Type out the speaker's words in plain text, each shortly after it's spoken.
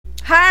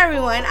Hi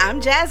everyone, I'm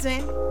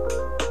Jasmine,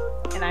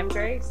 And I'm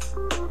Grace.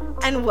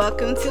 and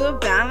welcome to A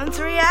Balanced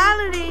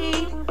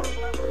Reality.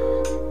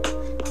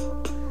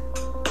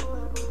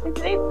 In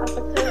today's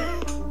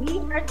episode, we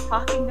are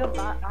talking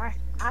about our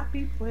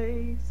happy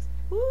place.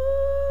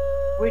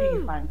 Where do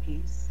you Woo! find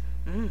peace?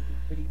 Mm.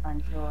 Where do you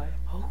find joy,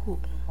 Oh.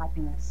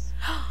 happiness?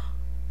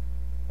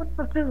 What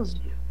fulfills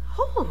you?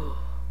 Oh.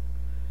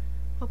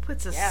 What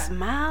puts a Yeah.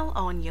 smile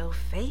on your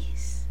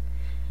face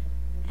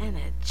and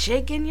a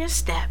jig in your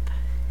step?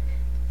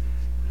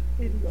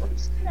 In your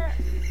step.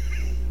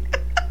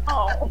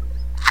 Oh.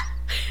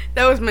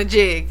 That was my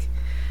jig.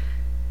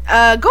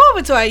 Go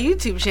over to our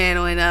YouTube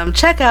channel and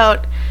check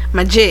out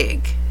my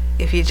jig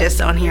if you're just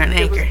on here on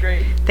It was Anchor.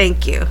 great.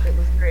 Thank you. It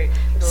was great.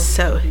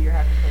 So- It'll be your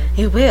happy place.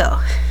 It will.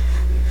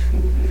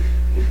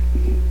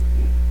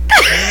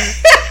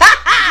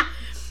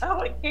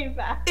 Oh, it came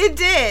back. It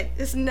did.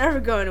 It's never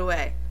going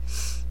away.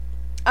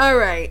 All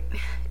right.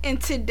 In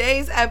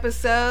today's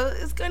episode,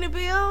 it's going to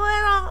be a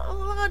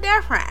little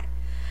different.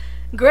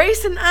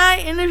 Grace and I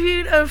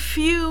interviewed a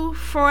few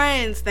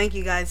friends. Thank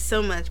you guys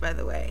so much, by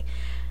the way.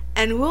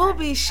 And we'll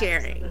be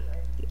sharing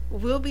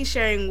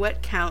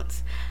what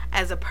counts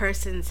as a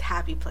person's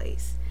happy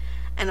place.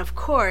 And of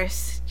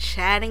course,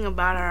 chatting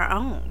about our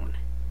own.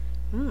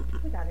 We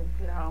got to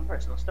include our own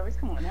personal stories.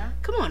 Come on now.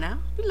 Come on now.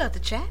 We love to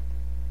chat.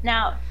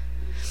 Now,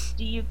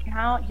 do you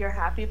count your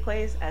happy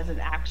place as an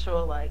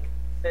actual like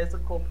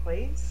physical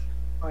place,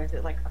 or is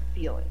it like a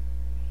feeling?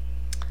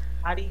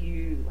 How do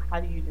you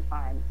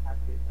define happy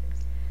place,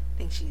 I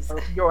think she's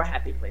or your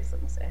happy place?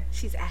 Let me say.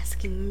 She's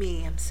asking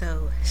me. I'm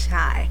so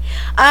shy.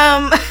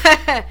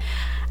 I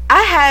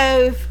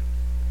have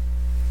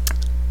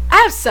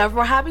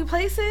several happy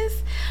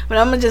places, but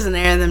I'm gonna just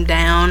narrow them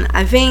down.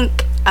 I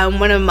think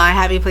one of my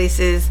happy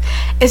places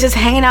is just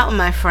hanging out with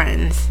my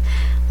friends.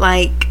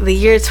 Like the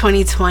year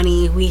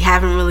 2020, we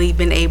haven't really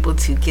been able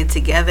to get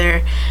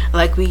together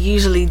like we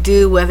usually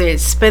do, whether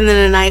it's spending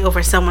the night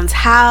over someone's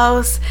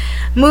house,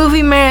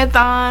 movie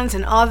marathons,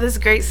 and all this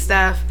great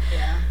stuff.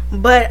 Yeah.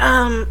 But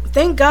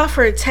thank God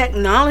for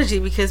technology,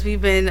 because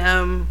we've been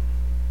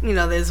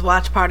there's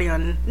Watch Party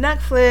on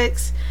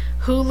Netflix,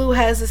 Hulu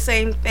has the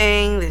same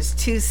thing, there's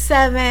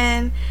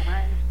 2/7,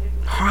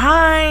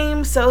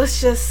 Prime, so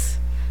it's just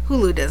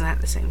Hulu doesn't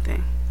have the same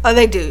thing. Oh,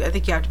 they do. I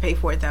think you have to pay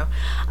for it though.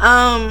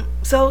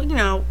 So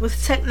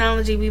with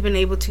technology, we've been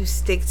able to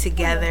stick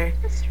together.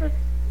 That's true.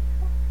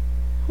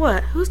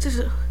 What? Who's this?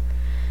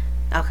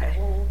 Okay.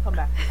 We'll come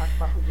back and talk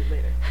about Hulu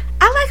later.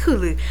 I like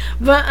Hulu,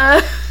 but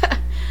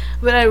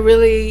but I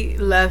really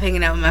love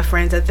hanging out with my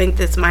friends. I think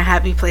that's my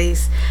happy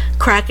place.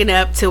 Cracking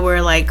up to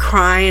where like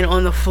crying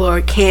on the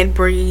floor, can't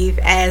breathe,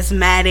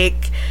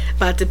 asthmatic,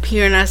 about to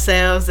pee on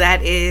ourselves.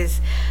 That is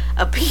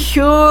a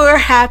pure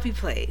happy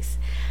place.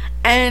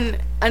 And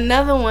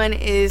another one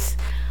is,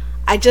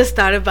 I just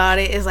thought about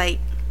it, is like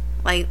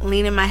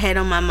leaning my head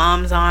on my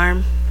mom's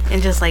arm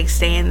and just like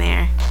staying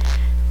there.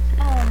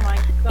 Oh my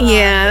god.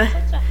 Yeah.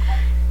 That's such a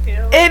happy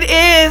feeling. It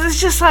is. It's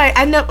just like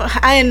I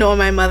annoy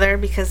my mother,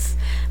 because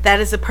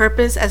that is the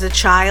purpose as a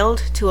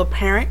child to a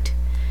parent,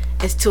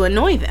 is to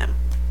annoy them.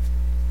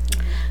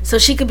 So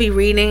she could be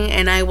reading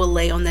and I will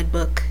lay on that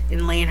book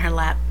and lay in her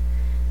lap.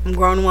 I'm a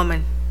grown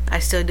woman. I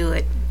still do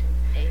it.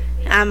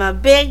 I'm a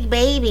big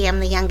baby. I'm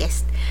the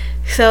youngest.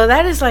 So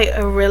that is like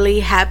a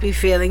really happy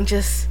feeling.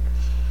 Just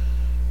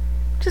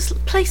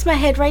place my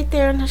head right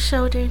there on her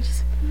shoulder and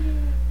just,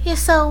 you're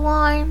so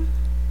warm.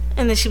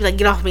 And then she'd be like,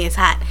 get off me, it's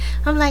hot.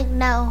 I'm like,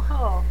 no,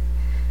 Oh.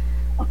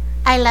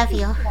 I love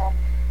you.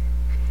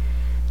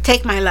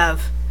 Take my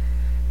love.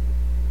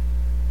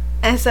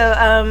 And so,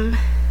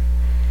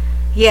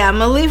 yeah, I'm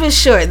gonna leave it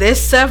short.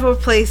 There's several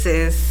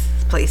places,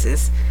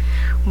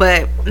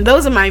 but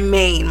those are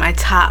my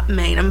top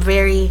main. I'm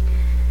very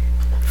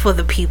for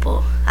the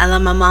people. I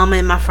love my mama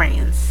and my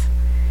friends.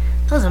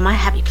 Those are my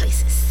happy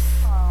places.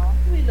 Oh,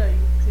 we love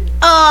you too.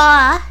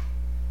 Aw,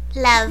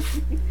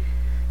 love.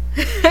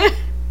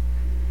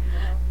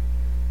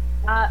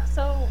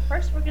 So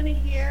first we're gonna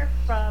hear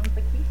from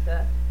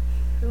Bakisa,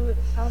 who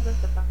tells us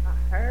about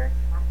her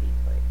happy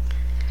place.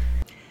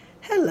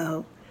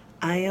 Hello,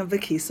 I am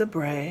Vakisa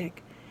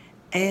Bragg,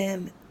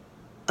 and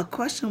a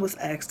question was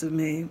asked of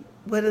me,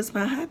 what is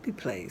my happy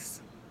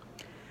place?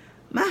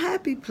 My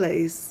happy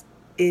place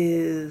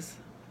is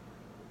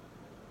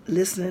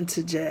listening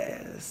to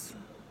jazz,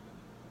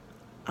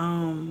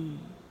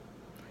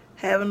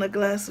 having a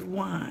glass of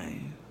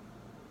wine,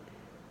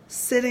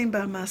 sitting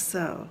by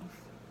myself,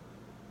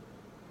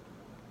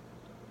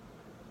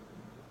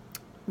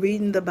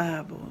 reading the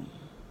Bible.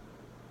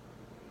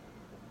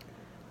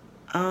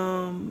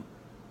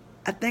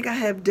 I think I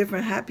have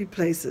different happy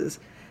places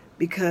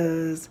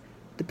because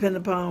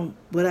depending upon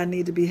what I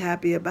need to be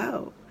happy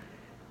about.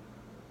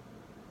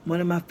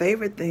 One of my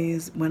favorite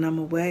things when I'm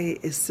away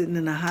is sitting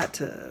in a hot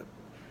tub.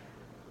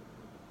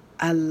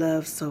 I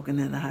love soaking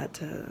in a hot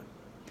tub.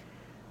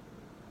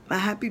 My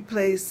happy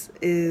place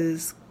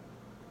is,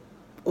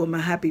 or my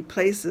happy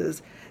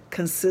places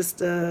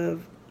consist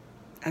of,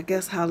 I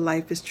guess, how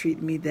life is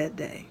treating me that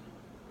day.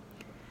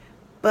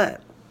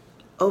 But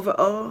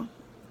overall,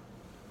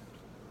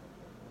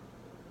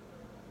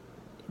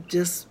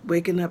 just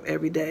waking up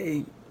every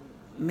day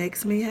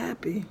makes me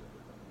happy.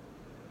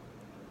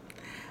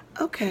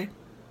 Okay,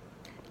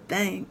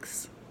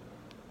 thanks.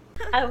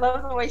 I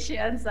love the way she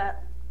ends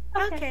that.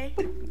 Okay,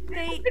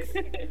 thanks.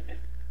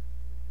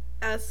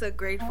 I was so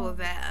grateful Oh,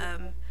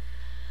 that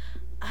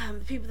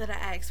the people that I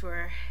asked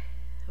were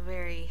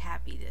very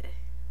happy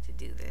to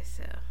do this.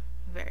 So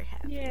very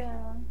happy.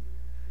 yeah.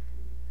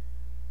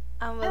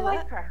 I Well,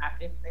 like her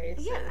happy yeah.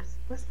 places.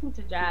 Listening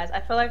to jazz,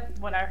 I feel like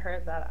when I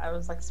heard that, I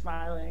was like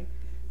smiling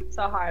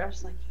so hard. I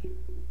was like, yeah.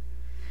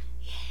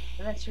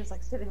 And then she was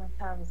like sitting on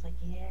top. I was like,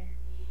 yeah,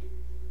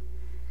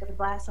 with a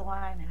glass of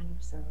wine,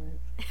 absolutely.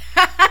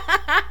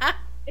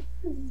 It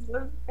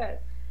was good.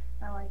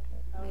 I like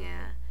it. I like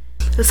Yeah.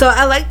 it. So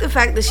I like the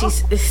fact that she Oh,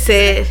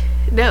 said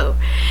no,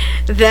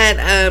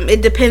 that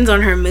it depends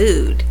on her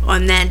mood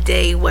on that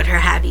day what her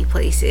happy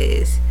place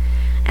is,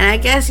 and I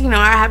guess our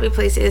happy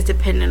place is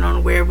dependent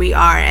on where we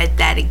are at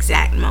that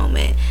exact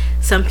moment.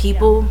 Some yeah.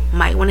 people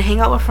might want to hang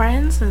out with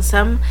friends, and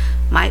some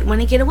might want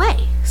to get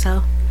away.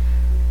 So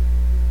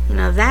Be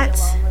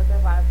that's alone with their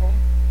Bible.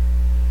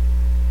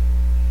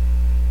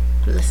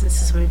 listen to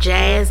some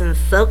jazz and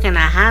soaking a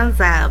hands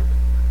up.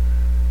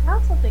 I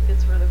also think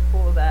it's really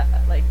cool that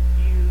like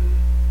you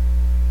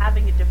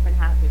having a different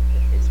happy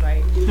place,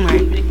 right?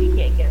 Right. Even if you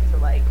can't get to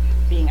like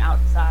being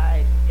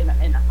outside in a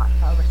hot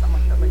tub or something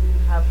like that, like you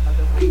have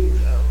other ways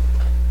of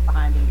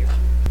finding your.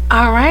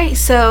 All right.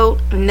 So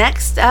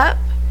next up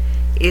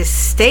is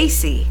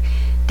Stacy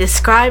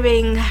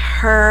describing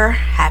her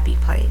happy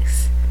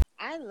place.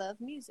 I love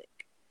music.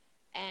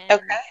 And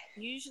Okay.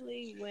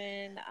 usually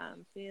when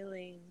I'm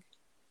feeling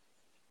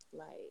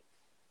like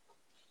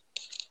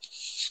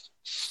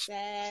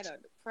sad or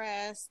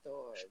depressed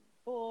or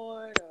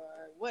bored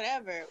or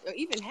whatever, or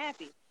even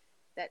happy,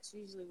 that's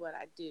usually what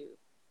I do.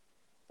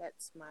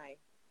 That's my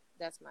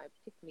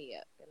pick me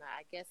up. And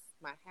I guess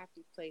my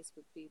happy place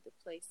would be the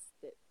place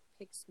that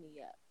picks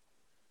me up.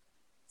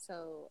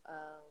 So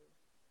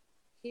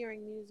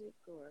hearing music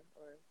or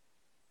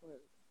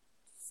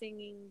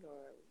singing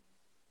or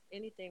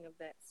anything of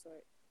that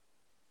sort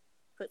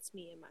puts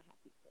me in my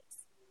happy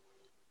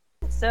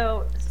place.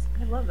 So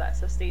I love that.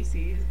 So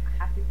Stacy's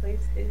happy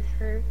place is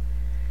her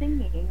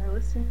singing or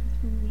listening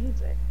to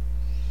music.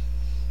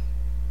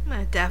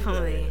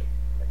 Definitely.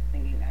 Like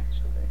singing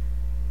actually.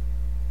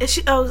 Is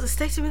she? Oh, is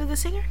Stacy a really good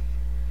singer?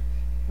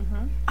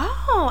 Mm-hmm.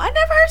 Oh, I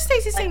never heard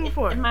Stacy Like sing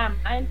before. in my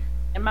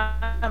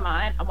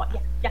mind, I'm like,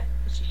 yeah,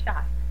 she's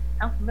shy.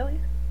 Sound familiar?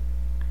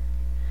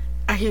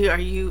 Are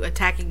you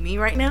attacking me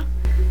right now?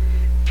 You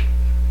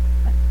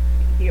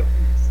can hear what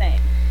I'm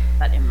saying.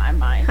 But in my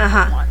mind,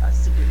 Uh-huh. I want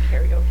us to do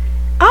karaoke.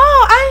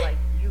 Oh, Like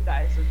you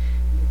guys are in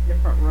a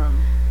different room,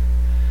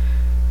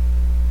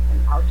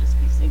 and I'll just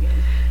be singing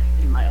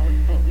in my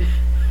own room.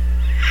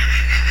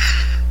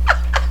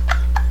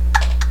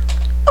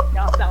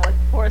 Y'all sound like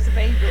the chorus of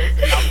angels,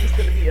 and I'm just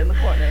gonna be in the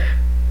corner,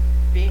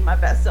 being my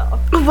best self.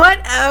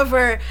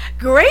 whatever.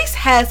 Grace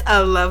has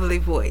a lovely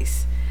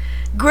voice.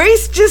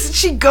 Grace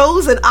she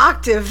goes an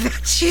octave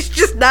that she's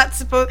just not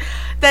supposed.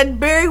 That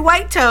Barry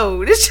White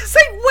tone. It's just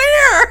like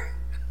where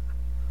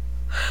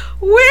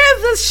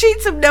are the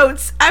sheets of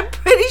notes? I'm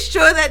pretty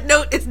sure that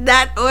note is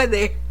not on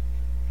there.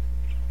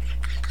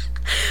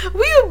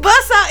 We would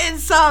bust out in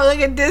song like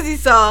a Disney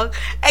song,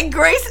 and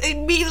Grace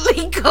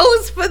immediately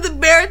goes for the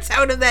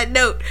baritone of that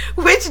note,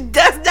 which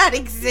does not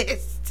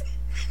exist.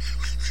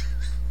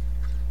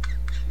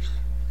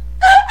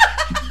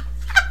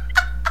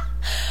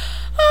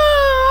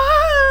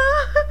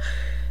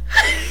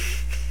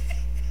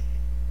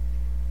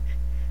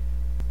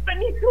 When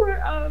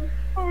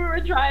we were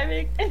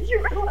driving, and you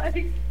were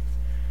like,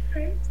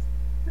 Grace,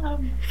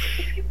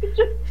 if you could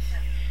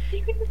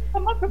just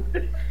come up a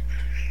bit.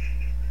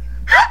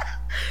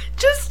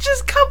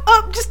 just come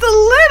up just a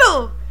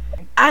little.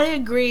 I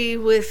agree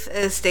with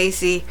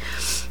Stacy.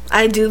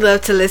 I do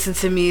love to listen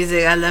to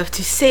music. I love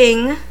to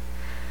sing,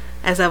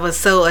 as I was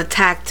so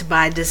attacked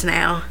by just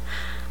now.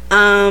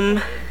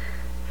 Love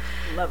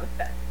it.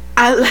 That.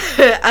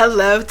 I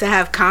love to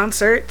have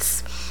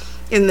concerts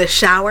in the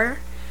shower.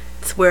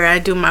 It's where I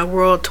do my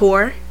world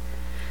tour.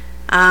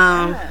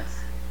 Yes.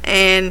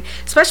 And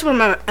especially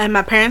when at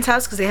my parents'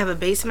 house, because they have a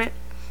basement.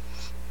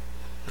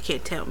 You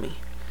can't tell me.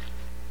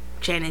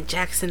 Janet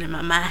Jackson in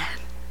my mind.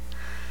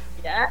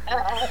 Yeah.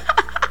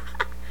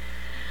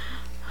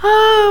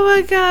 Oh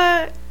my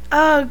God.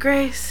 Oh,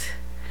 Grace.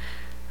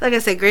 Like I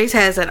said, Grace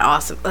has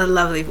a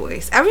lovely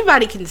voice.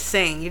 Everybody can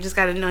sing. You just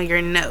got to know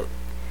your note.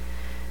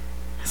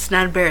 It's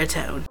not a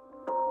baritone.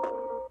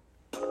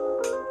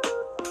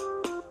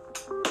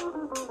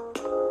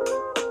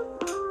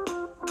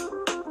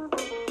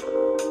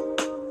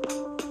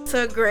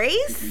 So,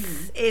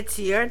 Grace, it's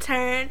your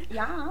turn.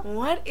 Yeah.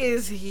 What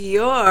is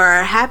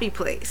your happy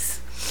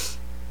place?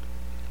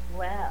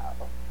 Well,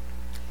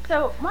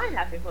 so my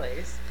happy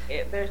place,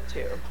 there's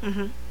two.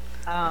 Mm-hmm.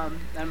 I'm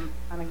kind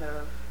of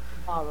gonna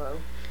follow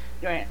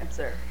your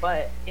answer,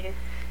 but it's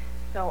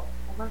so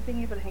I love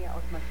being able to hang out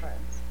with my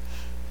friends.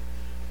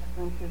 I've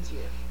known since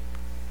you.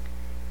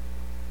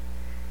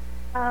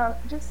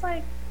 Just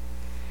like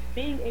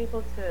being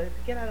able to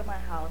get out of my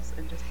house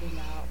and just hang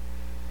out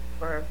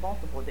for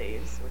multiple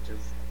days, which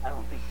is, I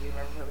don't think we've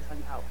ever really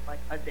hung out like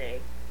a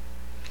day.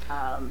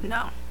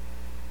 No.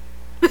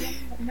 Yeah,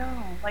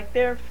 no, like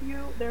there are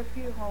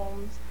few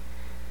homes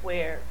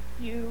where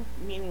few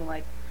meaning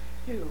like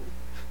two,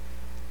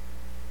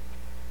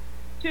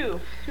 two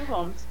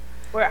homes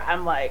where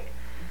I'm like,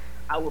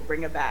 I will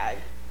bring a bag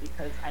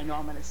because I know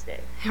I'm gonna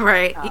stay.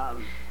 Right.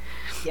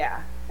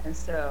 Yeah, and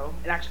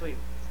actually,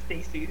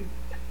 Stacy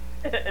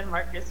and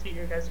Marcus, who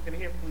you guys are gonna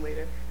hear from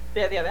later,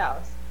 they're at the other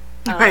house.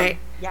 Right.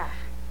 Yeah,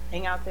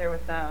 hang out there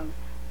with them,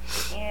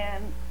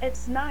 and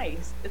it's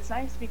nice. It's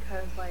nice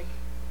because like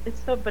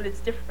but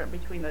it's different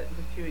between the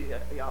two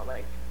of y'all.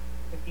 Like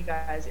with you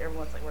guys,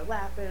 everyone's like we're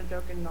laughing and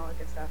joking and all that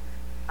good stuff.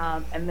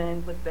 And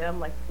then with them,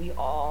 like we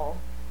all,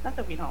 not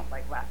that we don't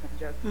like laugh and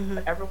joke,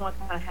 but everyone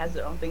kind of has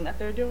their own thing that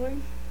they're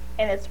doing.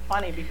 And it's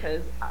funny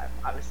because I'm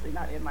obviously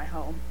not in my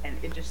home, and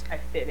I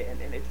fit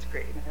in, and it's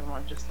great. And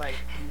everyone's just like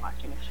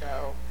watching a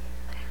show,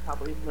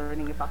 probably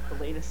learning about the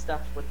latest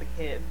stuff with the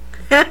kids,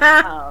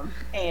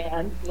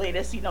 and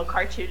latest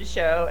cartoon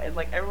show, and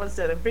like everyone's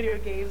doing video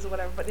games or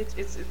whatever. But it's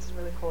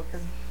really cool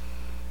because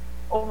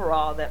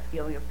overall that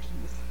feeling of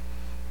peace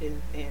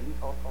is in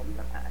both homes.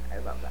 I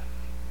love that.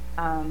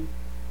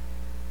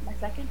 My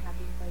second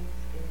happy place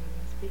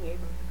is being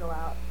able to go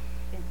out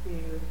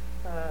into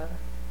the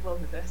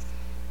wilderness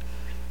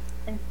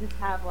and just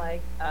have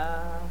like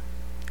a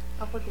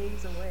couple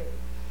days away.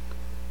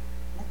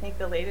 I think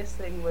the latest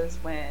thing was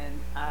when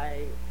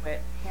I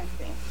went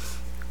camping.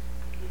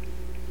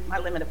 My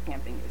limit of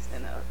camping is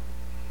in a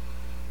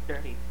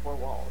dirty four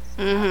walls.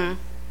 Yeah,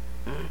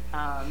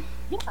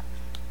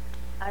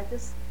 I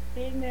just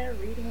being there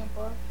reading a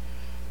book.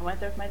 I went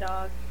there with my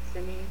dog,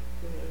 Simi.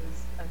 It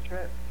was a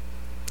trip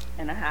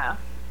and a half.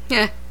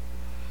 Yeah.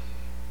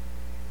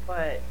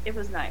 But it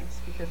was nice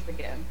because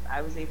again,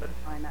 I was able to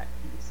find that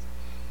peace.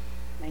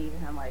 And I even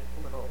had like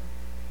a little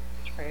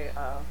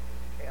trail,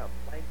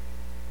 like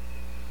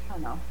I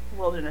don't know,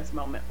 wilderness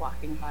moment,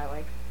 walking by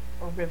like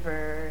a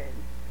river and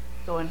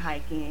going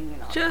hiking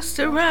and all. Just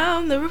that.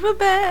 Around the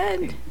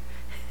riverbed.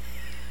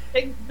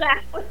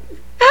 Exactly.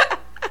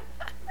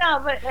 No,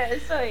 but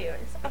so anyway,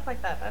 stuff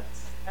like that.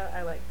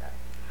 I like that.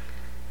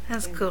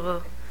 That's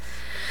cool.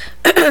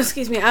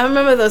 Excuse me. I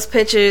remember those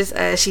pictures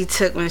she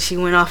took when she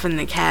went off in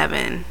the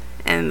cabin,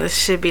 and it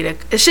should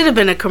have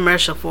been a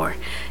commercial for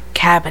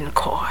Cabin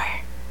Core.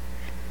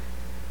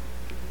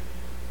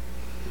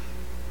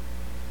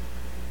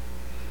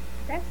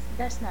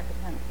 That's not the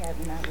kind of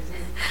cabin I was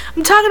in.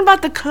 I'm talking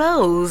about the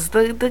clothes.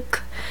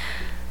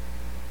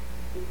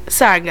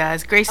 Sorry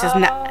guys, Grace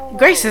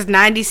is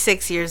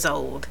 96 years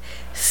old.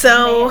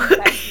 So Man,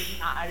 I do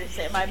not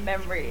understand. My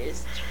memory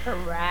is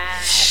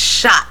trash.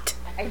 Shot.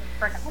 I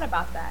forgot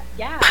about that.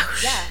 Yeah.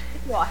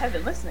 If you all have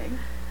been listening,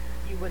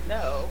 you would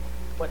know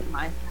what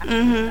my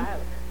style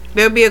is.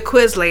 There'll be a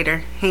quiz later.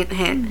 Hint,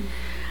 hint.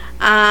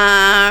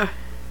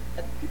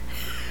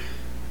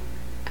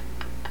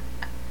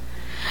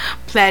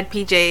 Plaid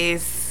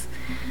PJs,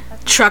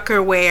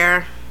 trucker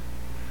wear,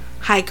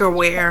 hiker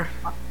wear,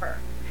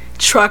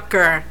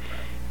 trucker.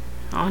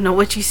 I don't know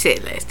what you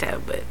said last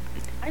time, but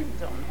I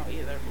don't know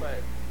either. But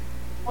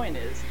the point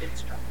is,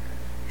 it's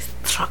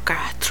trucker.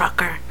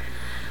 Trucker.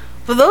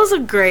 Well, those are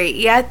great.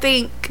 Yeah, I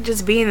think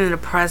just being in the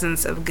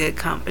presence of good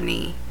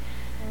company,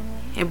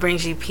 it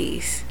brings you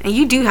peace. And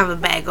you do have a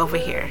bag over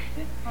here.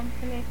 Good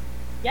company.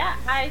 Yeah,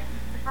 I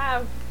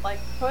have like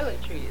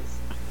toiletries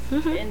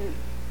in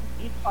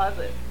each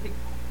closet.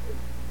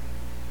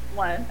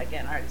 One,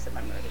 again, I already said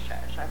my memory is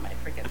trash. I might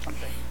forget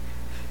something.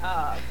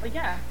 But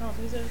yeah, no,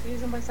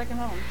 these are my second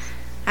homes.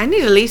 I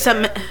need to leave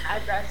some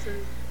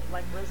addresses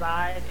like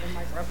reside in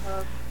my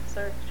Grubhub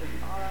search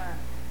and all that.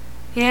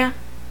 Yeah.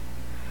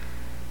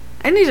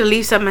 I need to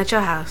leave something at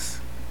your house.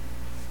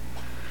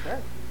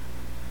 Sure.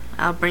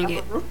 I'll bring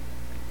it.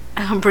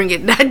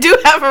 I do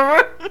have a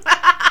room.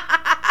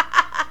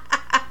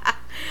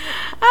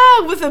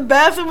 With a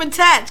bathroom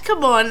attached.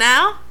 Come on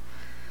now.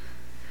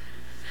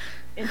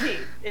 Indeed.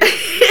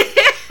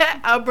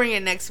 I'll bring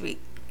it next week.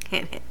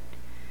 Hint, hint.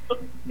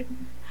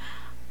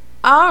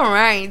 All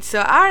right.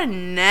 So our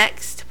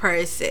next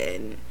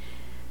person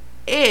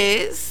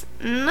is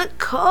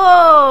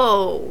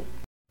Nicole.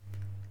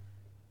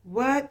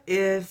 What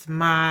is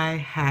my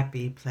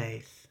happy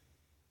place?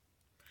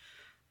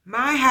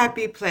 My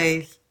happy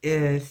place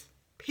is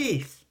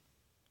peace.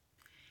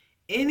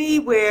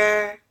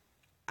 Anywhere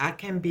I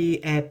can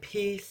be at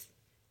peace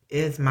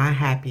is my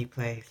happy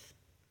place.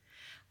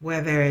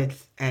 Whether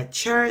it's at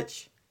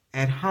church,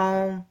 at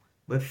home,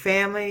 with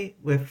family,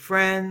 with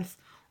friends,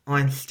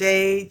 on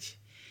stage,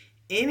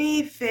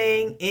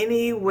 anything,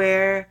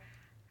 anywhere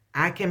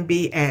I can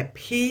be at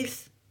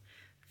peace,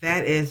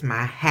 that is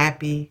my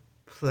happy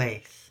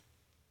place.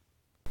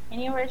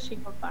 Anywhere she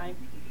can find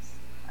peace,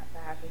 that's a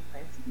happy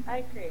place. I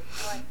agree.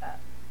 I like that.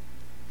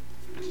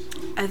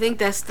 I think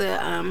that's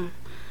the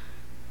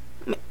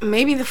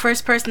maybe the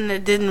first person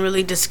that didn't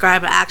really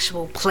describe an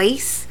actual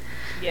place.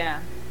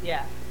 Yeah.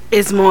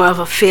 Is more of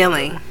a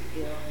feeling.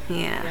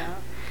 Yeah.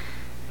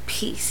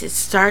 peace. It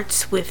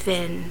starts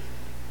within.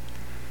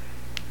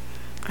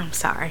 I'm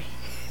sorry.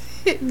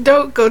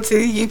 Don't go to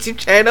the YouTube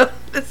channel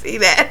to see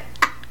that.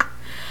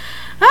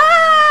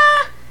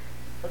 Ah!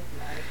 Look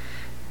like.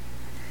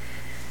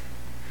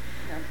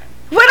 Okay.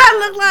 What I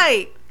look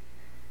like?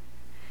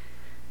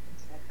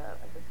 It's like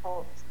a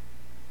cult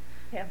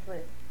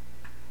pamphlet.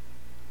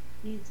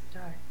 He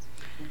starts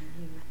when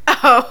you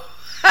Oh.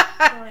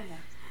 join us.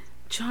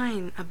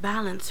 Join a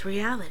balanced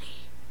reality.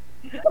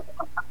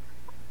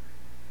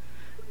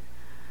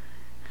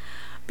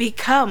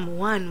 Become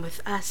one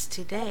with us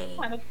today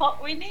Kind of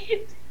cult we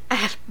need.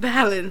 at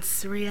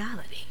Balanced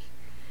Reality.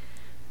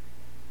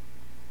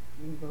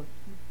 We will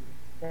keep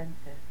you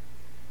centered.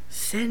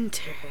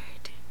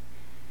 Centered.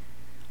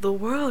 The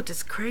world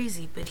is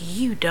crazy, but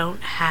you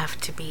don't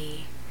have to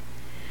be.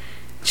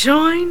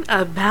 Join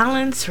a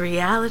Balanced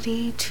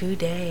Reality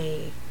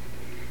today.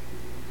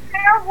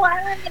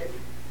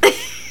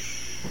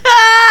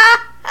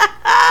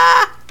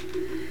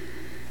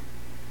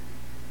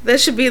 That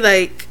should be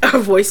like a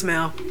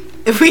voicemail.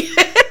 If we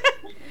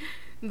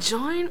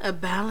join a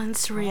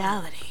balanced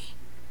reality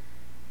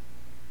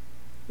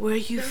where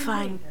you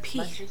find As much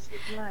peace. as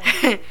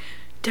you'd like.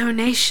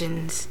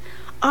 Donations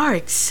are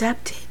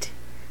accepted.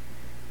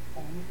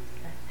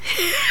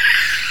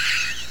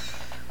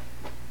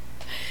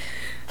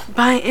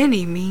 By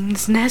any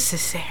means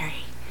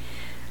necessary.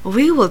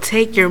 We will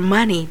take your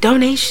money.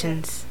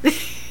 Donations.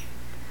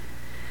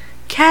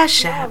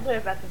 Cash We all App.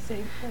 live at the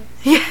same place.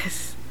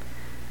 Yes.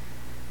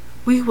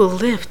 We will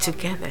live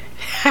together.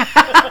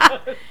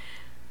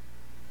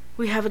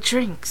 We have a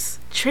drinks.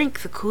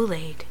 Drink the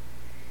Kool-Aid.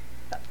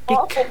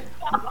 Oh,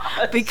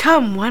 God.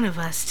 Become one of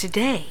us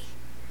today.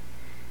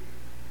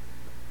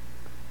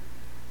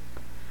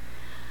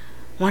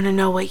 Want to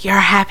know what your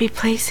happy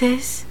place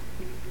is?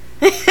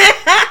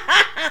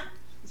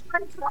 It's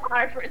pretty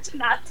hard for it to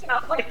not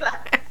sound like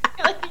that.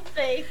 Like you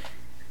say.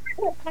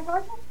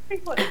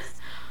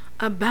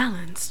 A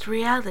balanced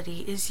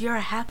reality is your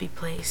happy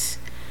place.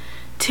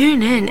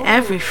 Tune in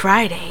every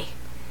Friday.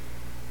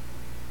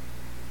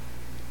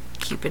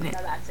 Keeping it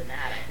Now that's an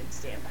ad I can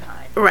stand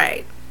behind.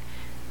 right.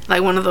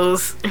 Like one of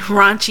those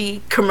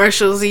raunchy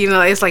commercials, you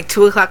know, it's like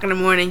 2 o'clock in the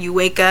morning, you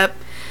wake up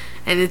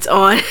and it's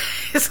on.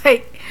 It's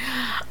like,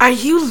 are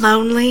you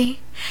lonely?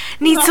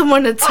 Need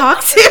someone to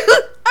talk to?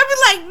 I'd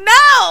be like,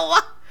 no!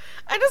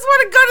 I just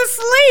want to go to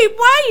sleep.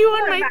 Why are you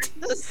on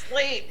my To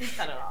sleep. You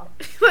cut it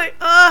off. like,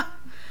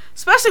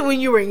 especially when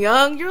you were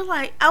young, you're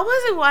like, I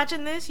wasn't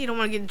watching this. You don't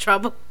want to get in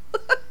trouble.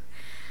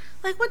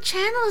 Like, what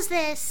channel is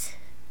this?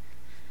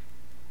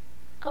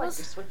 I like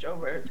to switch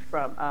over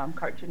from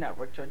Cartoon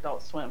Network to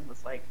Adult Swim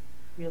was like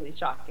really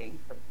shocking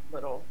for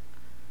little.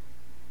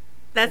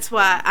 That's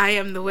why I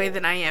am the way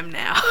that I am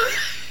now.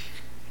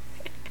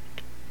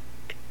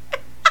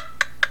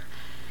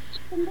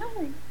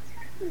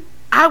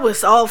 I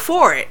was all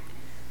for it.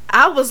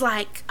 I was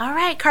like, all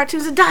right,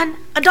 cartoons are done.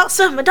 Adult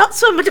Swim, Adult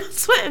Swim, Adult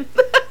Swim.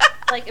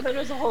 Like if there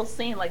was a whole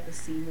scene, like the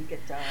scene would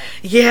get done.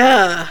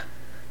 Yeah.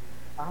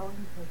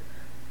 Following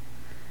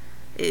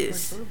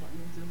Is. the-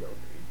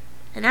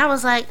 And I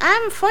was like,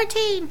 I'm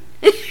 14.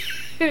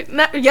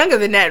 Not younger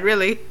than that,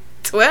 really.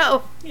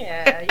 12.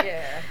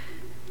 Yeah.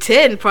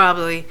 10,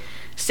 probably.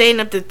 Staying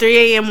up to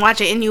 3 a.m.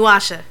 watching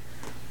Inuyasha.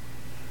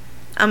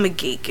 I'm a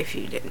geek, if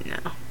you didn't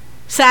know.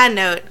 Side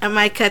note, I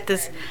might cut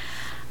this.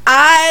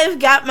 I've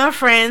got my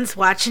friends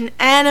watching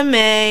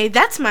anime.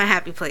 That's my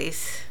happy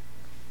place.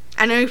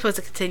 I know you're supposed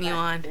to continue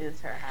on. That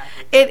is her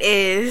happy. It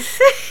is.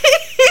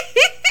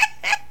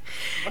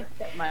 Look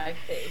at my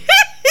face.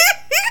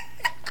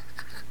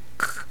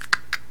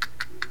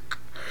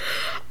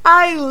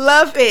 I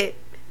love it.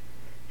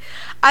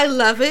 I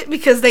love it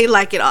because they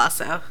like it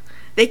also.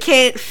 They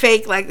can't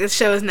fake like the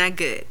show is not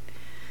good.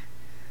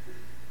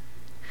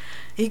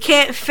 You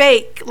can't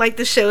fake like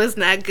the show is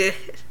not good.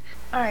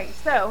 Alright,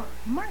 so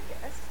Marcus,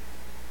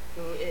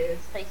 who is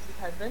Stacey's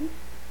husband,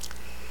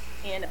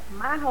 and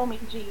my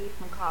homie G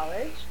from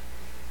college,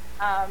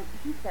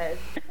 he says,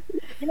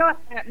 you know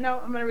what?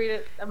 No, I'm gonna read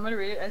it. I'm gonna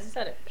read it as he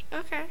said it.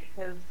 Okay.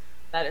 Because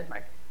that is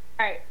Marcus.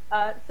 Alright,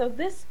 so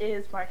this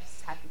is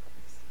Marcus's happy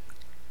place.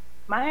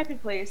 My happy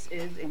place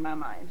is in my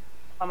mind.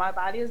 While my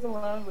body is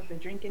alone with a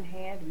drink in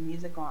hand and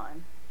music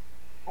on,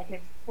 I can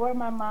explore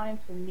my mind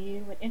for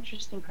new and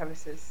interesting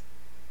crevices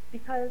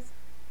because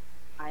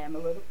I am a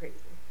little crazy.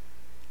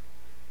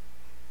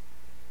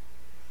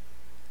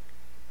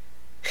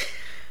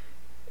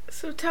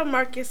 So tell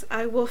Marcus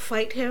I will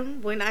fight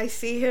him when I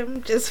see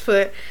him just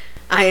for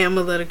I am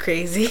a little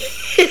crazy.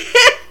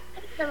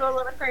 I'm a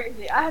little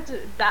crazy. I had to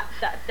dot.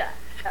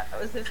 That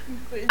was his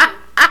conclusion.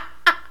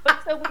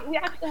 But so we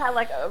actually had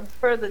like a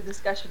further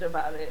discussion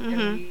about it,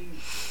 and we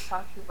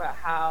talked about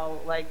how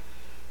like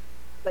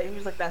he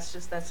was like that's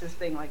his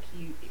thing. Like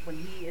when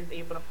he is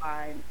able to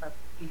find a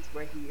piece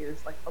where he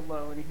is like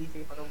alone and he's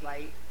able to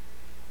write,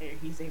 and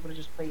he's able to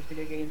just play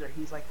video games or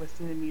he's like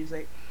listening to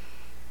music.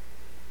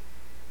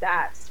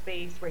 That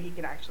space where he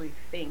can actually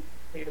think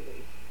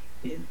clearly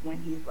is when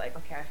he's like,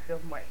 okay, I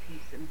feel more at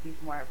peace and he's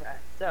more at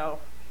rest. So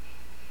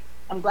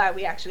I'm glad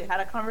we actually had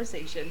a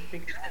conversation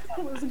because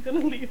I wasn't gonna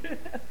leave it.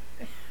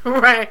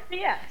 Right. But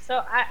yeah,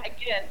 so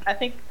I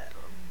think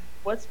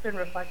what's been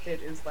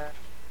reflected is like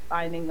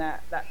finding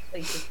that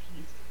place of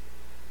peace.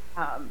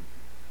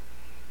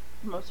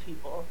 For most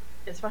people,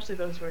 especially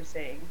those who are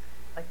saying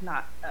like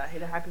not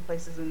the happy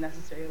place isn't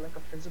necessarily like a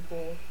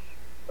physical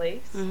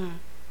place. Hmm.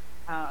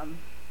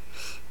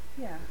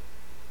 Yeah,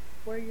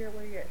 where you're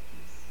at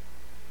peace.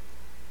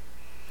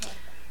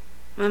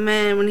 I like My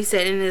man, when he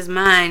said in his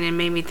mind, it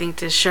made me think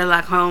to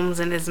Sherlock Holmes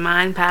and his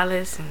mind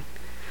palace. And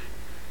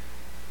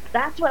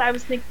that's what I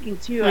was thinking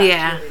too.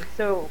 Yeah. Actually,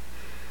 so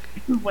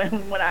when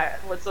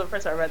so the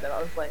first time I read that,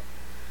 I was like,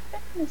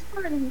 "It's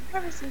burning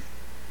crevices."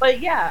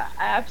 But yeah,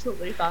 I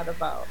absolutely thought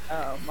about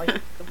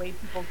like the way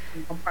people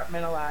can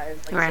compartmentalize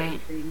like certain Right.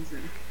 things,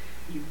 and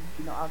you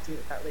know I'll deal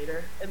with that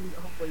later, and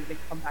hopefully they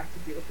come back to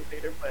deal with it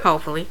later. But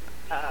hopefully.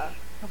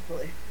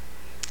 hopefully,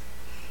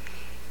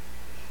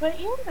 but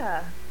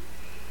yeah,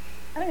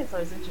 I think it's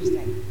always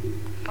interesting.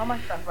 All my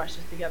stuff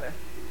rushes together.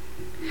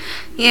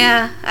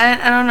 Yeah,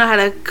 I don't know how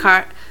to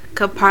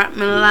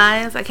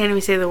compartmentalize. I can't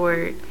even say the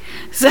word.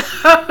 So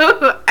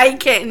I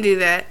can't do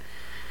that.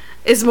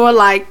 It's more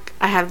like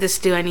I have this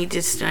to do, I need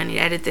this to do, I need to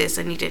edit this,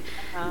 I need to.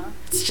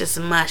 It's just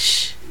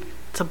mush.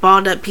 It's a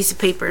balled up piece of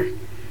paper.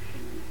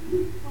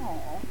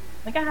 Oh,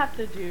 like I have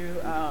to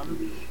do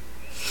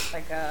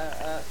like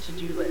a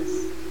to-do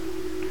list,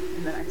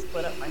 and then I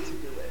split up my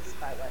to-do list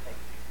by like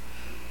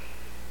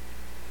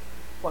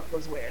what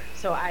goes where.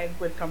 So I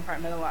would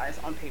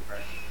compartmentalize on paper,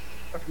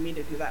 or for me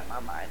to do that in my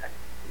mind, I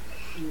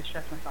either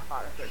stress myself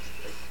out or go to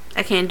sleep.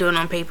 I can't do it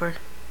on paper.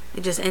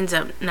 It just ends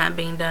up not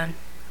being done.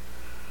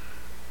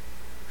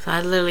 So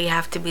I literally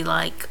have to be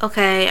like,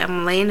 okay, I'm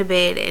gonna lay in the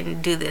bed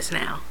and do this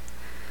now.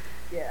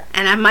 Yeah.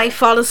 And I might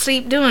fall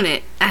asleep doing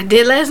it. I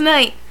did last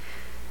night.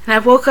 And I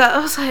woke up, I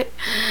was like,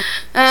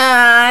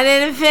 I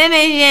didn't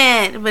finish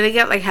yet. But it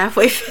got like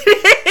halfway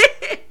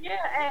finished.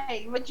 Yeah,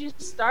 hey, but you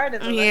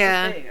started. So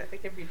Yeah. that's the thing. I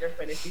think it'd be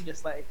different if you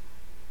just like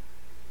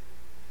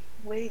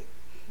wait.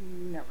 You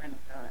never end up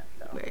doing it.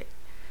 So.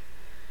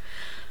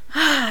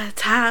 Right.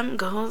 Time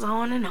goes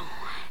on and on.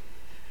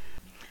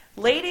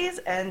 Ladies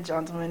and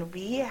gentlemen,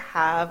 we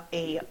have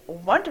a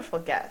wonderful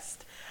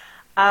guest.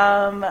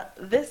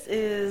 This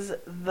is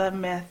the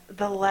myth,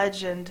 the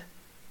legend,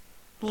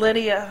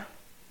 Lydia,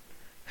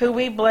 who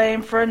we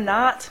blame for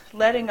not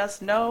letting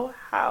us know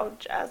how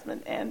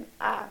Jasmine and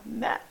I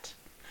met.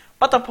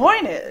 But the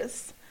point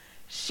is,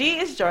 she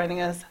is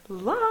joining us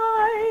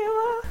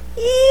live.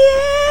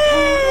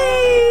 Yay!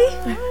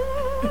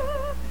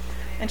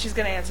 And she's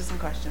going to answer some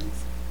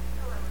questions.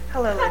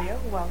 Hello, Lydia.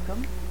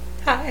 Welcome.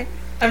 Hi.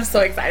 I'm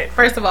so excited.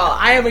 First of all,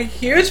 I am a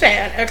huge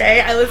fan,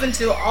 okay? I listen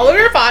to all of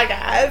your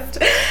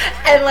podcasts,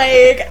 and,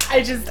 like,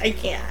 I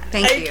can't.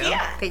 Thank I you.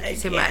 can't. Thank you I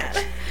so can't.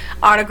 much.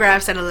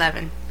 Autographs at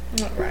 11.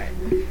 All right.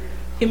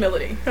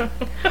 Humility.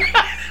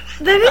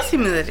 That is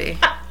humility.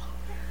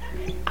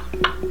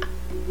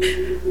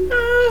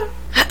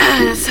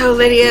 So,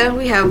 Lydia,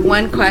 we have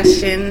one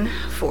question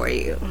for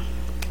you.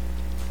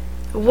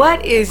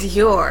 What is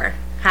your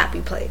happy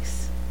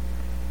place?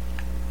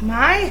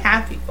 My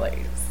happy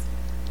place,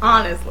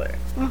 honestly,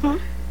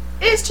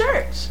 is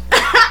church.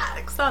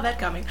 I saw that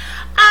coming.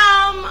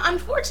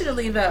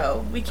 Unfortunately,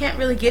 though, we can't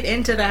really get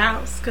into the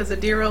house because of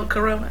dear old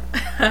Corona.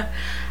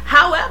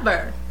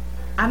 However,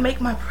 I make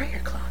my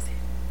prayer closet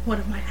one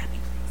of my happy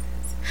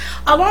places.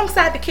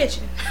 Alongside the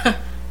kitchen,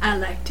 I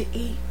like to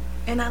eat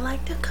and I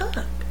like to cook.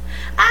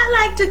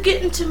 I like to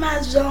get into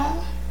my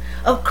zone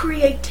of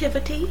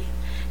creativity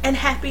and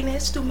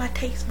happiness through my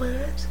taste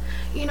buds.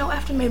 You know,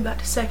 after maybe about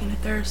the second or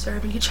third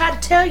serving, you try to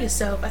tell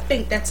yourself, I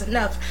think that's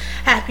enough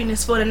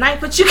happiness for the night,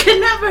 but you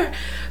can never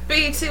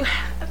be too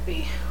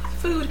happy with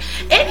food.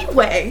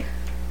 Anyway,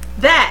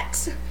 that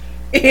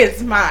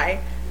is my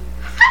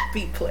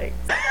happy place.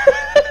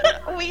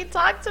 We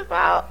talked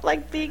about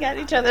like being at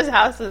each other's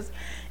houses,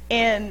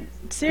 and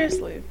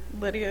seriously,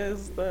 Lydia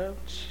is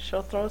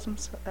she'll throw some.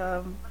 I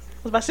was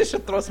about to say she'll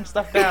throw some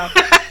stuff down,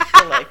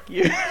 but like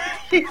you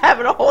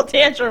having a whole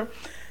tantrum.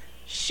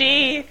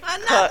 She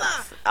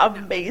cooks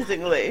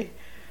amazingly.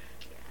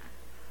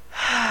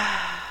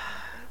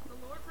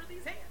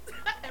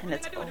 And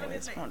it's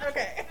always wonderful.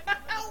 Okay.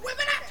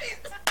 Women have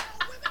Jesus.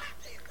 Women have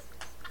Jesus.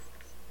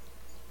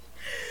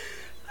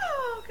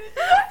 Oh,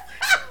 goodness.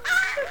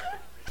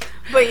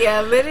 But yeah,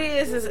 Lydia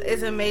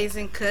is an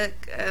amazing cook.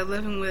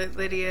 Living with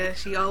Lydia,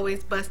 she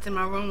always busts in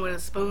my room with a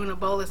spoon, a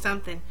bowl, or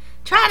something.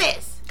 Try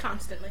this!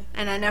 Constantly.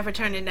 And I never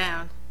turn it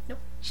down. Nope.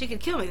 She could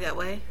kill me that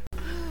way.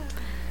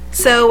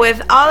 So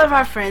with all of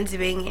our friends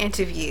being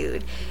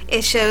interviewed,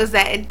 it shows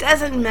that it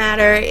doesn't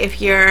matter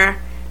if your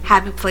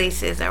happy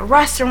place is a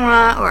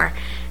restaurant or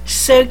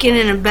soaking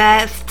in a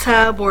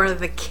bathtub or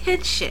the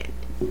kitchen.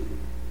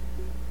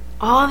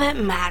 All that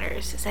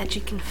matters is that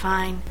you can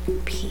find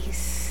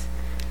peace,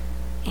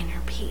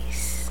 inner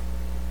peace.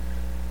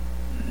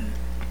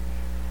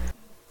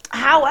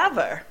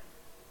 However,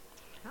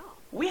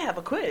 we have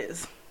a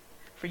quiz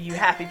for you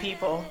happy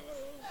people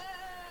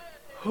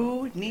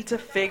who need to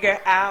figure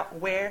out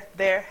where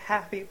their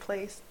happy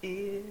place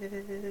is.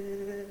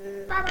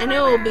 And it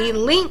will be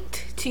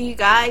linked to you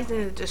guys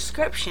in the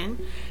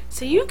description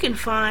so you can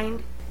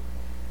find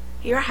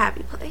your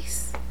happy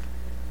place.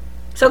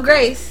 So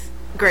Grace,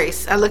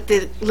 I looked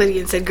at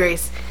Lydia and said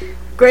Grace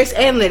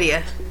and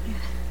Lydia,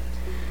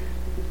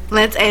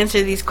 let's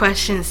answer these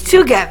questions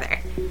together.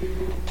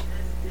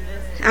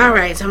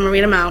 Alright, so I'm going to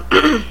read them out.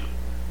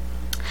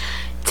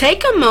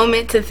 Take a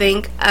moment to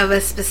think of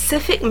a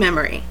specific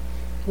memory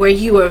where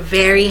you were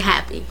very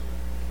happy.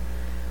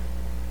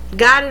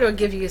 Got it, or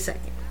give you a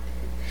second?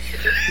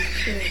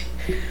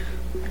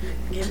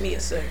 Give me a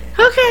second.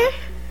 Okay.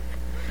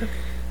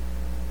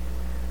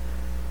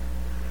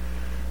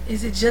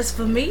 Is it just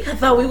for me? I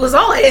thought we was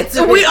all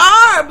answering. We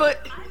are,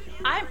 but...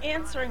 I'm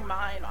answering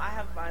mine. I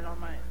have mine on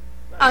my.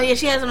 Oh, yeah,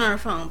 she has it on her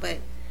phone, but...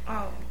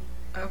 Oh,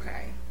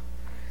 okay.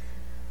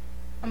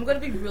 I'm gonna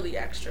be really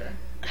extra.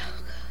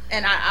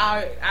 And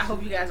I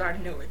hope you guys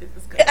already know where this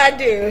is going. I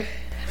do.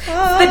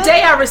 The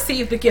day I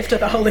received the gift of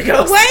the Holy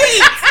Ghost.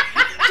 Wait!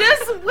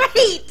 Just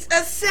wait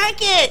a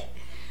second.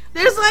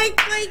 There's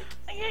like...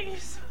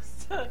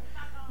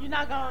 You're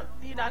not gonna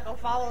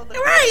follow the.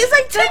 Right, it's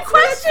like 10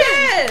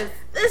 questions.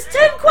 It's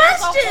 10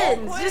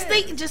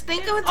 questions. Just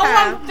think of a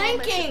time. I'm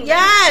thinking.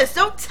 Yes,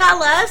 don't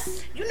tell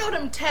us. You know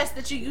them tests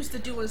that you used to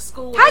do in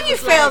school? How It you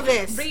was fail like,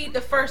 this? Read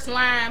the first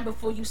line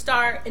before you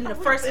start, and the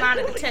first line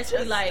of the test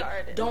be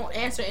like, don't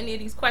answer any of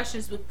these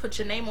questions, but put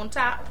your name on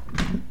top.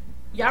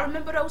 Y'all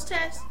remember those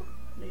tests?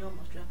 They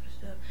almost dropped your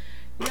stuff.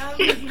 Y'all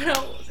remember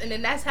those? And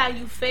then that's how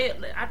you fail.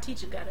 Our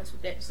teacher got us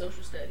with that in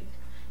social studies.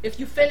 If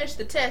you finished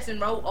the test and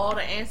wrote all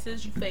the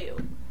answers, you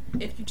failed.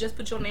 If you just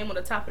put your name on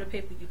the top of the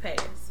paper, you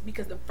pass.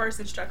 Because the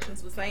first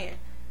instructions was saying,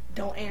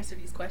 don't answer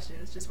these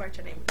questions. Just write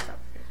your name on the top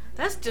of the paper.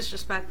 That's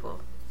disrespectful.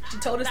 She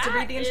told us to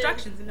read the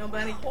instructions and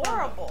nobody...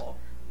 Horrible.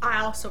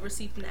 I also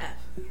received an F.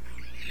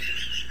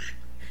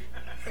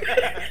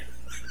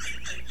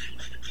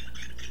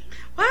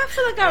 Why I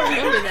feel like I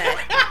remember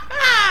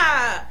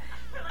that?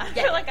 I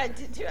feel like I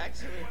did too,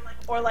 actually.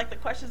 Or like the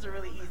questions are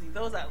really easy.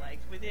 Those I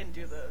liked. We didn't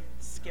do the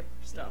skip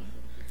stuff.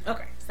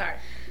 Okay, sorry.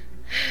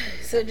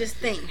 So just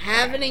think.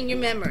 Have it in your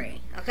memory,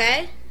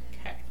 okay?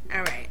 Okay.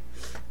 All right.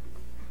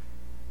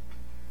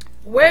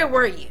 Where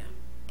were you?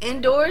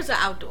 Indoors or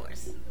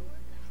outdoors?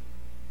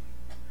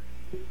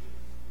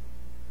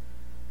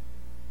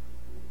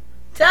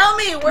 Tell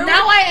me. Where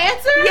Now were... I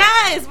answer?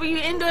 Yes. Were you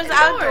indoors or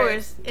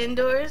outdoors?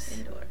 Indoors.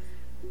 Indoors.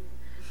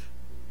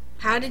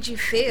 How did you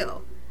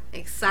feel?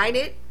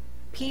 Excited,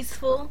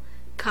 peaceful,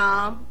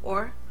 calm,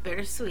 or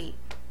bittersweet?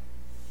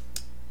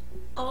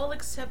 All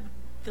except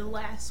the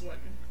last one.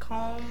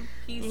 Calm,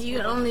 peaceful. You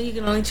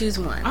can only choose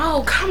one.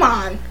 Oh, come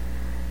on.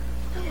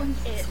 That one,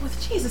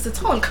 with Jesus,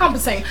 it's all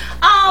encompassing.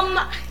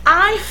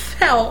 I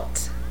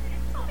felt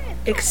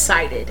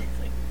excited.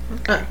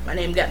 My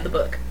name got in the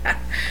book.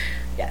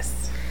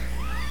 Yes.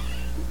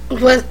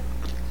 Was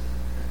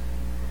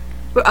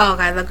oh God,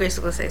 I thought Grace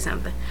was gonna say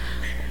something.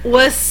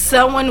 Was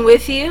someone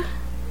with you?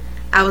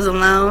 I was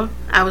alone.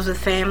 I was with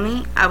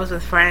family. I was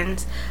with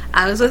friends.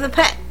 I was with a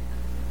pet.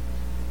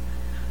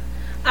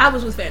 I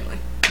was with family.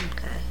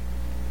 Okay.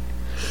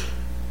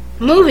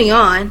 Moving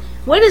on.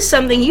 What is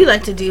something you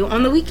like to do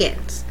on the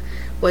weekends?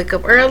 Wake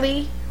up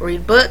early,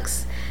 read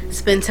books,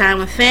 spend time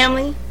with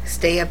family,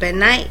 stay up at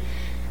night,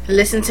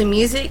 listen to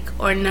music,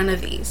 or none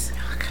of these?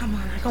 Oh, come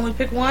on, I can only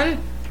pick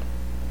one.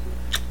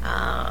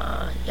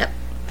 Yep.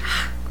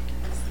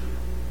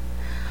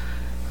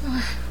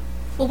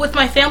 Well, with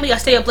my family, I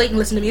stay up late and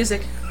listen to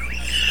music.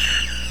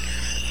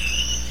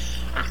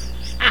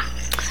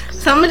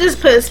 So I'm gonna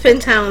just put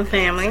spend time with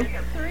family.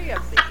 3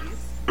 of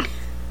these.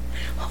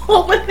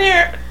 Oh, when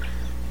they're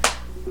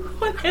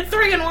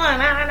 3 and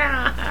 1,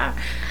 I don't know.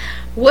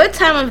 What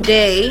time of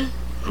day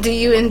do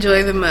you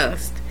enjoy the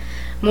most?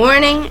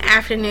 Morning,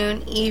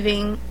 afternoon,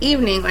 evening,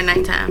 or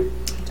nighttime?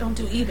 Don't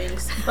do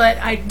evenings, but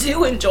I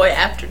do enjoy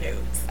afternoons.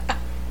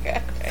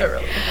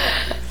 Thoroughly.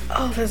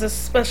 Oh, there's a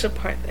special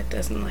part that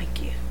doesn't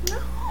like you. No,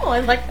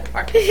 I like that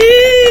part.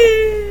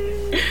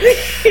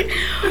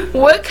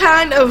 What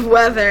kind of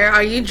weather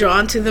are you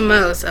drawn to the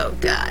most? Oh,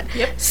 God.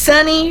 Yep.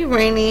 Sunny,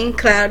 rainy,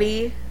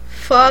 cloudy,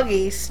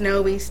 foggy,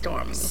 snowy,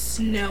 stormy.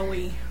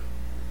 Snowy.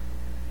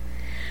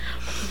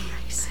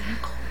 Nice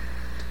and cold.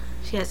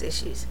 She has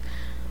issues.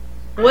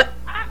 What?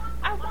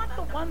 I want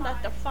the one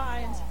that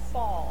defines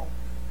fall.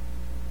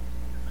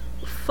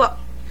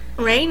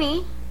 Rainy?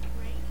 It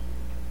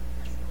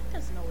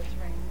doesn't always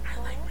rain. I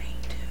like rain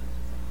too.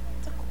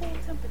 It's a cool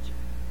temperature.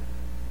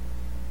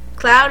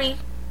 Cloudy?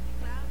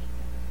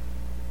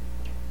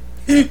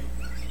 It's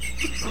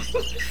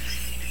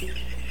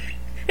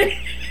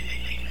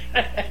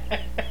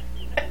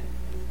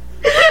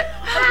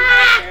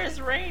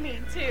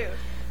raining too.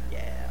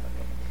 Yeah.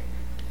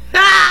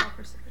 Ah!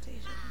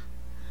 Precipitation.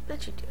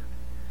 Bet you do.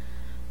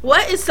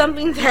 What is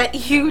something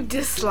that you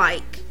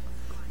dislike?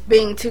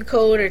 Being too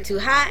cold or too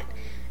hot?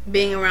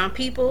 Being around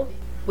people?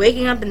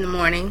 Waking up in the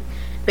morning?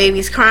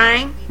 Babies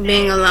crying?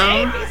 Being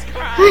alone? Baby's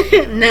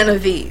crying. None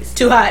of these.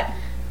 Too hot.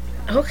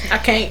 Okay. I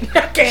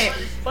can't.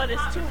 But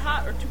it's too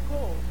hot or too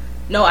cold.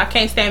 No, I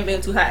can't stand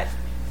being too hot.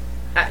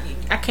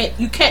 I can't.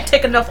 You can't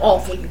take enough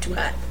off when you're too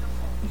hot.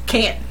 You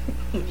can't.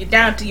 You're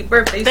down to your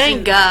birthday. Thank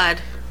soon. God.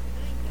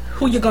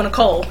 Who you gonna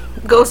call?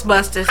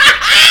 Ghostbusters.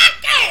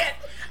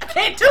 I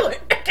can't do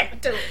it. I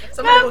can't do it.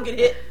 Somebody will get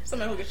hit.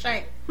 Somebody will get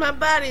shanked. My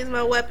body is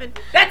my weapon.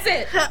 That's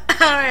it.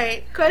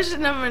 Alright,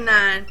 question number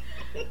 9.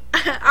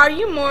 Are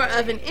you more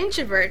of an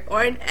introvert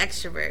or an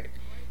extrovert?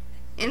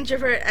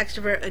 Introvert,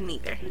 extrovert, or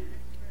neither?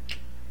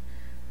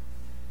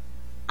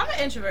 I'm an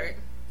introvert.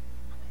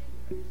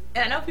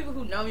 And I know people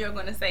who know me are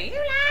gonna say, you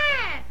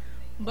lie.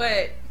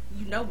 But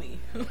you know me.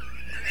 If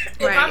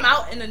Right. I'm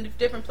out in a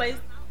different place,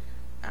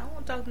 I don't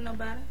want to talk to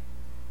nobody.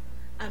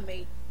 I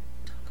may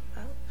talk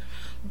about,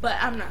 but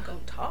I'm not gonna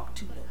talk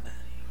to nobody.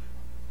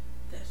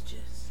 That's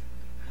just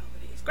how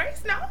it is.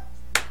 Grace, no.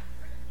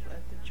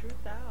 Let the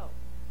truth out.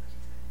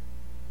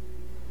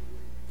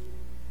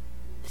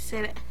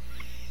 Say that.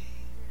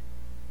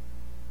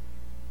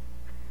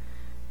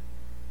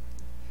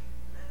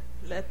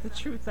 Let the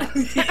truth out.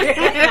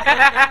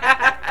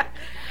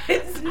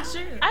 It's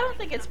true. I don't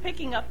think it's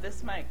picking up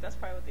this mic. That's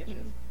probably what the issue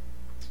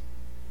is.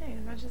 Hey,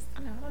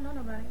 I don't know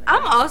nobody.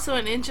 I'm also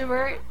an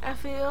introvert, I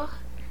feel.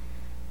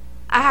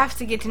 I have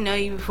to get to know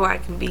you before I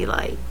can be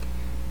like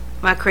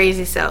my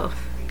crazy self.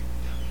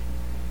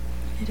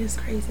 It is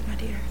crazy, my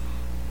dear.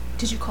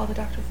 Did you call the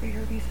doctor for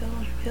your refill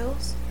on your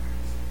pills?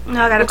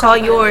 No, I gotta We'll call talk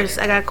about it yours.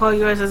 later. I gotta call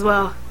yours as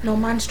well. No,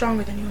 mine's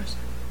stronger than yours.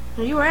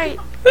 You right.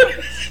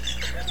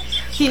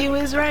 You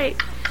is right.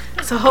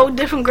 It's a whole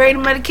different grade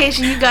of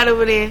medication you got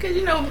over there. Because,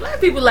 you know, black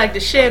people like to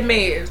share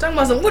meds. Talking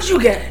about something, what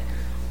you got?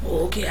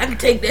 Oh, okay, I can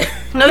take that.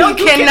 No, you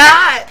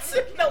cannot.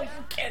 No, you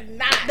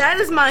cannot. That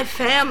is my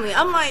family.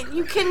 I'm like,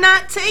 you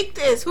cannot take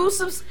this.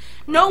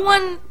 No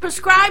one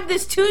prescribed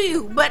this to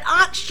you but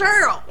Aunt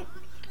Cheryl.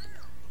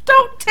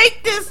 Don't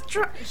take this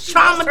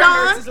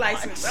Tramadol.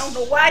 License. I don't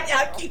know why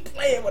y'all keep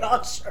playing with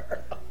our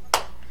shirt.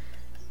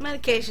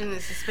 Medication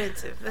is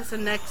expensive. That's the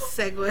next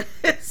segment.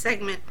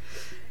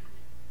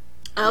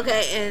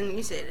 Okay, and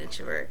you said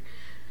introvert.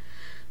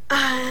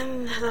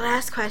 The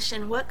last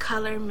question. What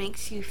color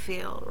makes you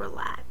feel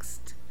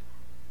relaxed?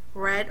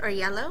 Red or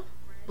yellow?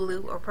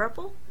 Blue or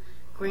purple?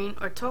 Green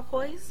or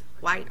turquoise?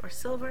 White or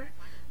silver?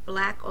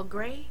 Black or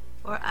gray?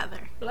 Or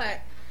other?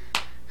 Black.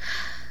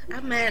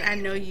 I'm mad I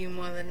know you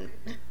more than...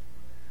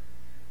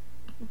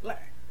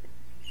 Black.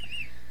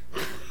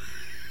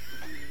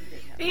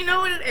 You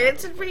know what it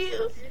answered for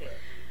you?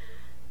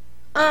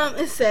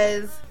 It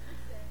says,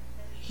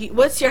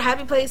 what's your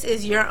happy place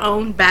is your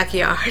own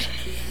backyard.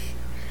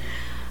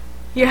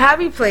 Your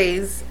happy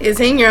place is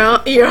in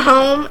your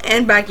home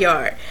and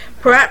backyard,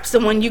 perhaps the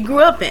one you grew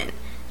up in.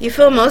 You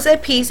feel most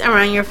at peace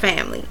around your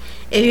family.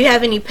 If you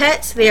have any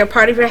pets, they are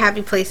part of your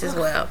happy place as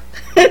well.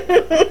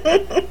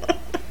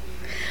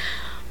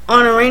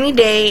 On a rainy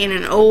day in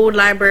an old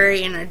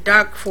library in a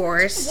dark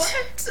forest.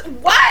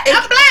 What?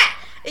 I'm black.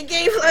 It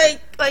gave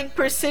like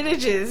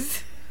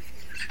percentages.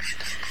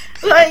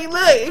 Like,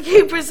 look, it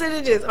gave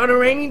percentages. On a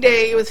rainy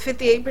day, it was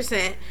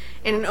 58%.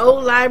 In an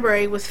old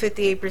library, it was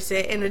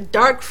 58%. In a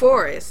dark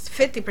forest,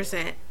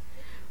 50%.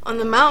 On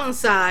the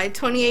mountainside,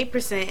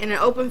 28%. In an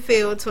open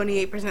field,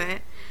 28%.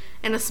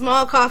 In a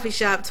small coffee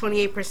shop,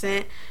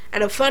 28%.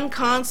 At a fun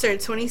concert,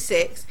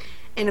 26%.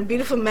 In a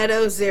beautiful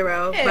meadow,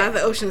 0%. Yeah. By the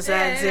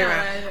oceanside, 0%.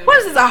 Yeah. What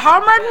is this, a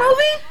Hallmark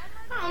movie?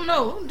 I don't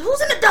know.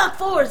 Who's in the dark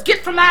forest? Get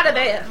from out of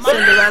there.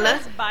 Cinderella.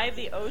 It's by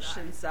the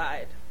ocean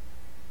side.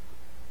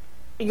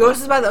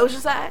 Yours is by the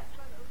oceanside?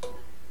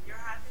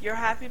 Your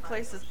happy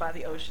place is by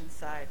the ocean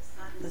side.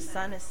 The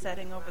sun is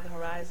setting over the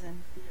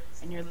horizon,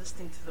 and you're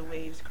listening to the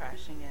waves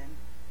crashing in.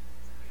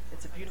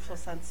 It's a beautiful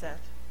sunset,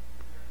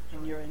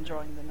 and you're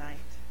enjoying the night.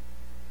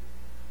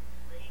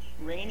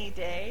 Rainy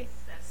day,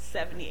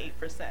 78%.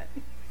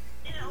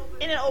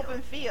 In an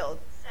open field,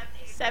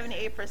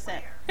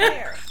 78%.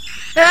 Where?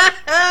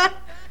 At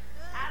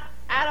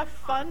a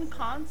fun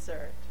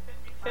concert,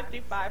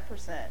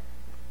 55%.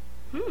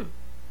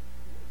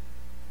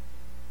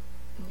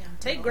 Yeah,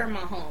 take grandma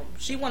home.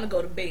 She want to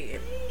go to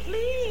bed.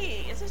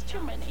 Please, there's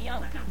too many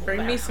young people.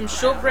 Bring me back some around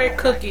shortbread like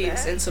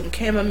cookies that. and some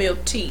chamomile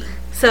tea.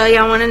 So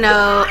y'all want to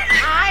know?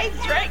 I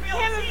drank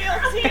chamomile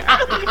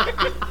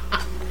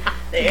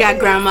tea. Got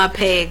grandma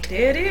pegged.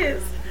 There it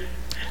is.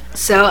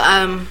 So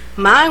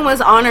mine was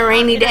on a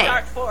rainy In a day.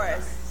 dark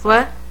forest.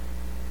 What?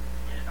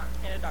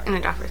 In a dark In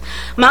a dark forest.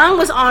 Mine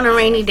was on a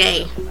rainy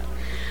day.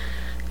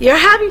 Your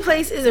happy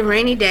place is a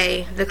rainy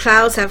day. The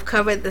clouds have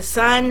covered the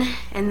sun,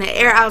 and the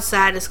air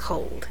outside is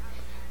cold.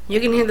 You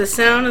can hear the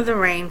sound of the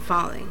rain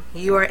falling.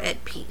 You are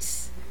at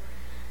peace.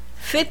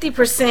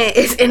 50%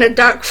 is in a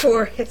dark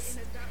forest.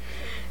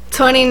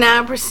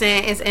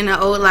 29% is in an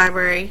old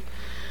library.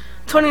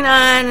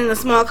 29 in a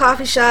small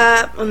coffee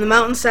shop on the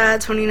mountainside.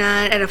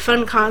 29 at a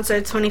fun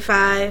concert.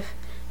 25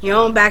 your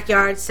own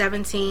backyard.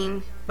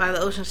 17 by the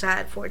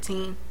oceanside.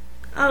 14.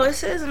 Oh, it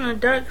says in a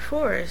dark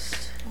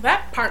forest.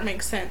 That part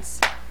makes sense.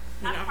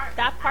 You know,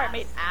 That part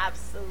made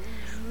absolute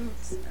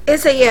sense.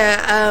 It's a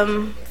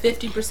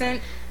 50%.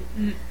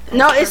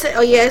 no, it's a,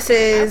 oh yeah, it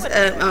says I would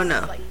say oh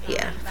no, like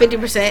yeah,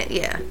 99. 50%,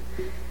 yeah.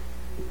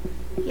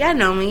 Y'all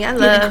know me. I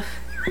love.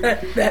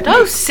 That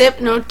Don't makes sip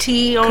no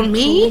tea on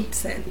me. complete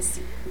sense.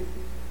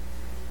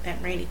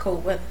 That rainy,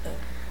 cold weather, though.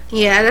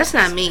 Yeah, that's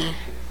not me.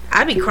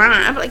 I be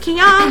crying. I'm like, can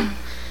y'all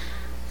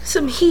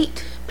some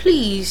heat,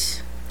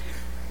 please?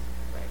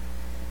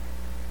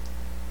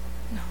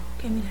 No,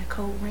 give me that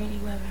cold, rainy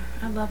weather.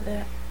 I love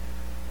that.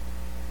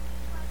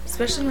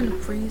 Especially when the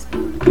breeze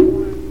blows. With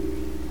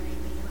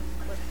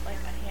like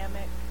a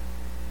hammock.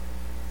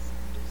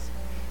 Just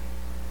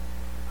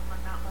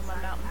on my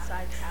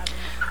mountainside cabin.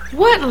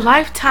 What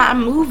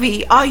Lifetime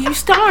movie are you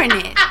starring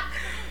in?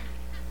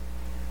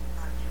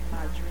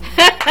 My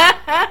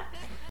dream.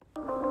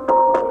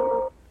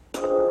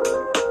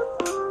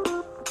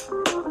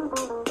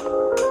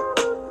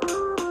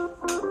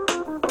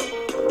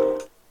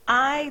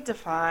 I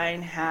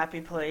define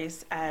happy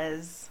place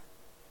as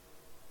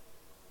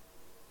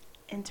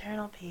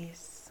internal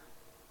peace.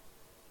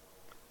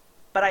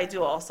 But I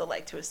do also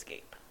like to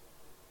escape.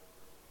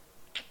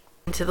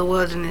 Into the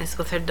wilderness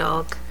with her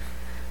dog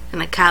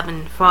in a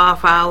cabin far,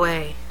 far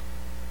away.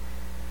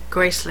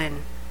 Graceland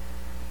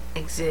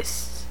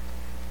exists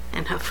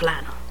in her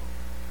flannel.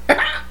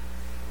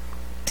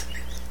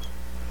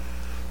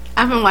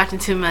 I've been watching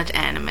too much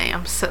anime.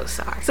 I'm so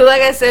sorry. So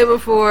like I said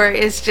before,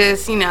 it's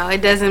just,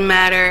 it doesn't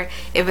matter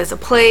if it's a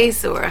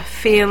place or a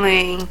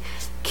feeling,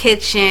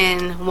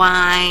 kitchen,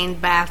 wine,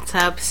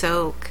 bathtub,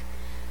 soak.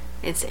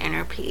 It's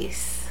inner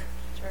peace.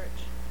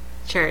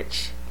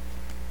 Church.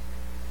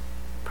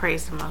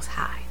 Praise the Most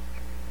High.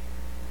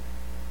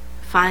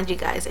 Find you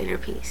guys inner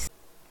peace.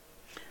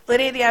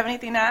 Lydia, do you have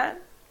anything to add?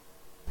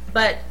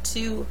 But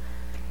to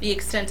the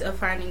extent of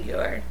finding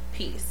your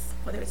peace,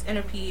 whether it's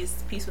inner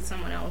peace, peace with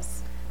someone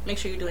else, make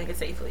sure you're doing it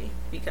safely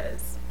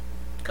because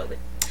COVID.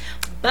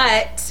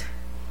 But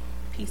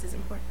peace is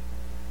important.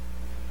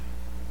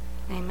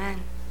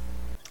 Amen.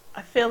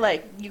 I feel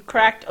like you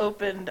cracked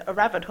open a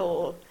rabbit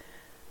hole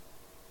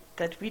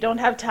that we don't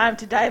have time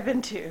to dive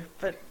into,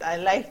 but I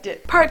liked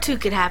it. Part 2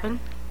 could happen.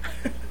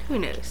 Who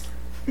knows?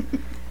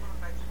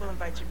 We'll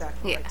invite you back.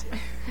 Yeah.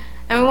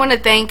 And we want to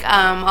thank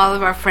all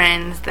of our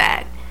friends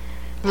that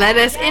let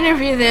us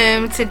interview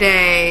them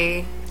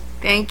today.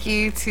 Thank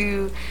you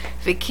to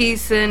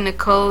Vikisa,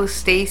 Nicole,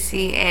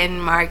 Stacy,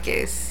 and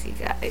Marcus, you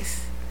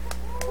guys.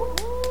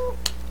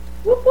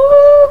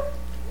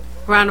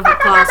 Round of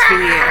applause for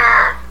you.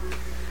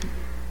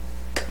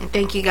 And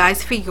thank you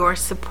guys for your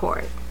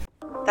support.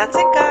 That's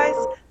it, guys.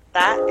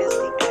 That is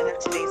the end of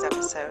today's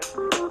episode.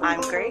 I'm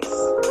Grace.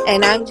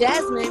 And I'm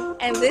Jasmine,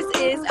 and this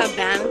is A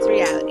Balanced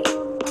Reality.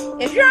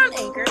 If you're on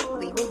Anchor,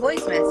 leave a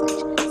voice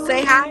message,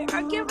 say hi,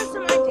 or give us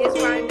some ideas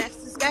for our next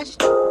discussion.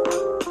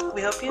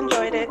 We hope you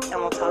enjoyed it, and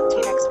we'll talk to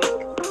you next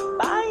week.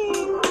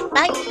 Bye.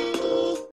 Bye.